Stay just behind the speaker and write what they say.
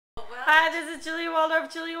Hi, this is Julia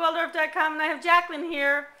Waldorf, JuliaWaldorf.com, and I have Jacqueline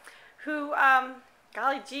here, who,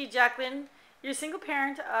 golly gee, Jacqueline, you're a single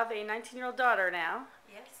parent of a 19-year-old daughter now.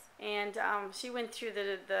 Yes. And she went through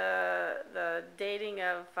the dating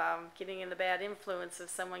of getting in the bad influence of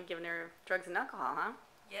someone giving her drugs and alcohol, huh?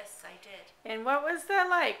 Yes, I did. And what was that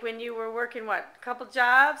like when you were working, what, a couple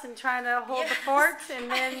jobs and trying to hold the fort,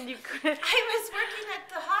 and then you could... I was working at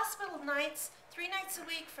the hospital nights, 3 nights a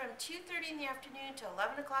week from 2:30 in the afternoon to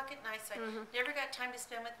 11 o'clock at night, so I never got time to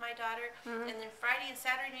spend with my daughter. And then Friday and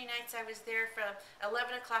Saturday nights I was there from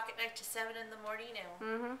 11 o'clock at night to 7 in the morning.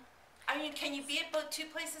 And I mean, can you be at both two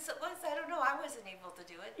places at once? I don't know. I wasn't able to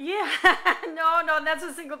do it. Yeah, no, that's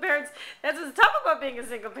what single parents, that's what's tough about being a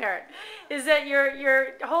single parent, is that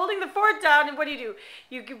you're holding the fort down, and what do?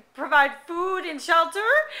 You can provide food and shelter,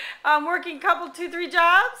 working couple, 2, 3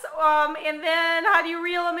 jobs, and then how do you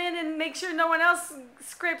reel them in and make sure no one else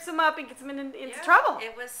scrapes them up and gets them into trouble?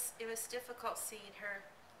 It was difficult seeing her.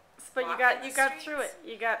 But you got through it.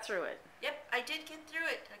 You got through it. Yep, I did get through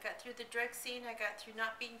it. I got through the drug scene. I got through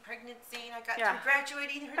not being pregnant scene. I got through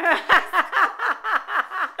graduating her.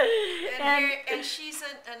 and she's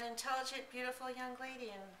an intelligent, beautiful young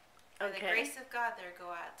lady. And by the grace of God, there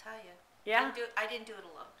go, I'll tell you. Yeah. I didn't do it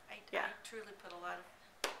alone. I truly put a lot of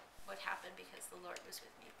what happened because the Lord was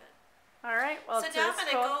with me. But all right. Well, so now I'm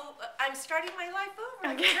going to go. I'm starting my life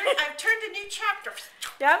over. Okay. I've turned a new chapter.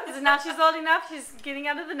 Yeah. So now she's old enough. She's getting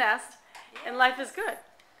out of the nest, and life is good.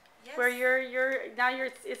 Yes. Where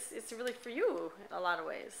it's really for you in a lot of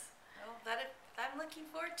ways. Well, I'm looking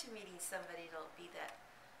forward to meeting somebody that'll be that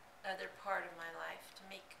other part of my life to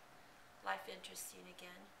make life interesting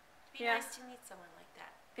again. It'd be nice to meet someone like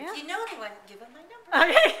that. If you know anyone, give them my number.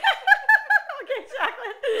 Okay. Okay,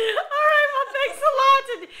 Jacqueline. All right. Well, thanks a lot.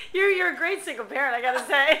 And you're a great single parent, I gotta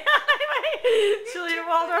say. Anyway, Julia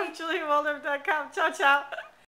Waldorf, JuliaWaldorf.com. Ciao, ciao.